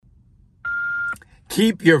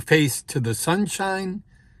Keep your face to the sunshine,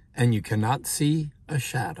 and you cannot see a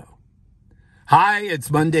shadow. Hi, it's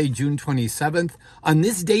Monday, June 27th. On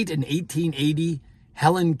this date in 1880,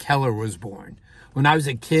 Helen Keller was born. When I was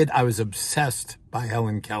a kid, I was obsessed by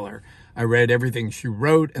Helen Keller. I read everything she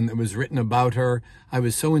wrote and that was written about her. I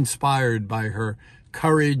was so inspired by her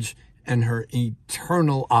courage and her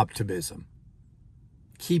eternal optimism.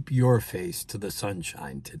 Keep your face to the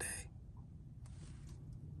sunshine today.